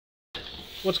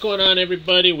What's going on,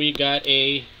 everybody? We got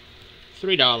a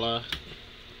 $3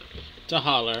 to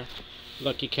holler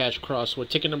Lucky Cash Crossword.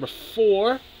 Ticket number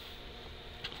 4.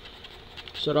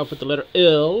 Start off with the letter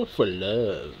L for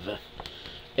love.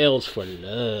 L's for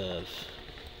love.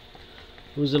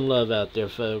 Who's in love out there,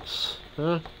 folks?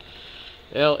 Huh?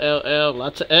 L, L, L.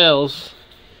 Lots of L's.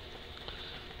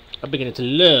 I'm beginning to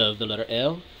love the letter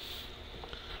L.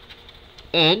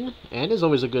 N. N is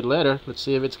always a good letter. Let's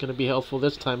see if it's going to be helpful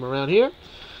this time around here.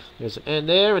 There's an N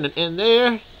there and an N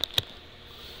there.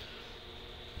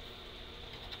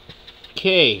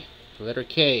 K. Letter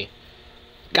K.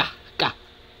 Ga. Ga.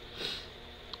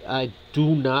 I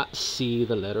do not see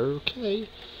the letter K.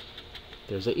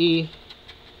 There's a E.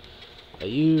 A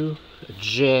U. A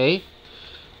J.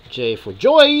 J for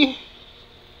joy.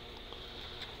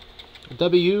 A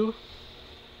W.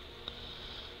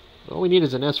 All we need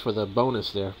is an S for the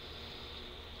bonus there.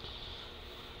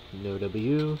 No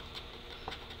W.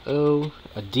 O.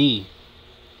 A D.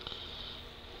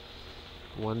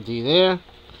 1 D there.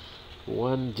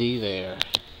 1 D there.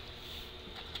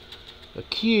 A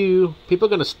Q. People are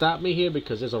going to stop me here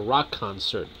because there's a rock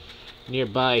concert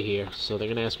nearby here. So they're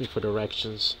going to ask me for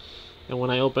directions. And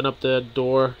when I open up the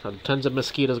door, tons of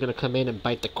mosquitoes are going to come in and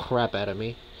bite the crap out of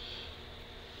me.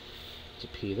 There's a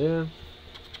P there.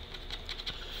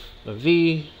 A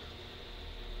V.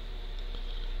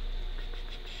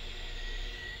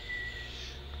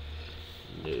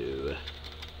 No.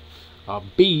 A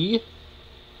B.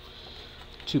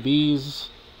 2 B's.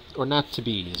 Or not 2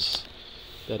 B's.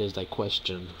 That is the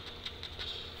question.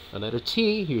 A letter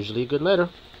T. Usually a good letter.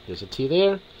 There's a T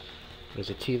there.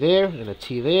 There's a T there. And a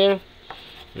T there.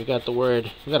 We got the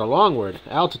word. We got a long word.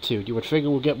 Altitude. You would figure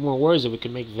we'll get more words if we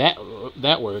can make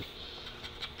that word.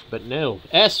 But no.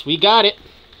 S. We got it.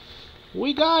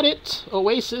 We got it.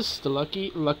 Oasis, the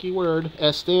lucky word.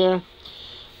 S there.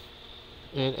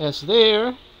 And S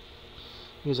there.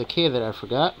 Here's a K that I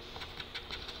forgot.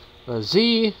 A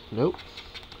Z. Nope.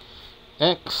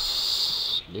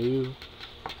 X. No.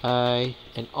 I.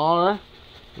 And R.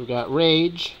 We got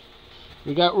rage.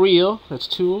 We got real. That's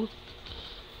 2.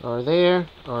 R there.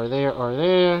 R there. R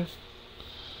there.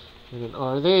 And an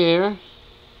R there.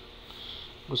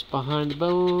 What's behind the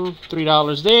bone?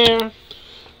 $3 there.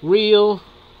 Real,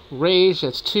 rage,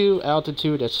 that's 2,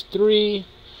 altitude, that's 3,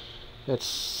 that's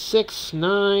 6,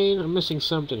 9, I'm missing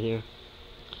something here.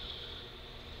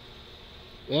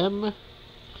 M,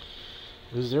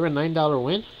 is there a $9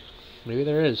 win? Maybe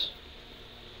there is.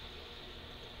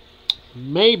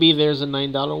 Maybe there's a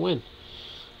 $9 win.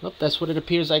 Well, that's what it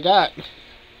appears I got.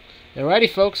 Alrighty,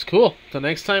 folks, cool. Till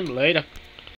next time, later.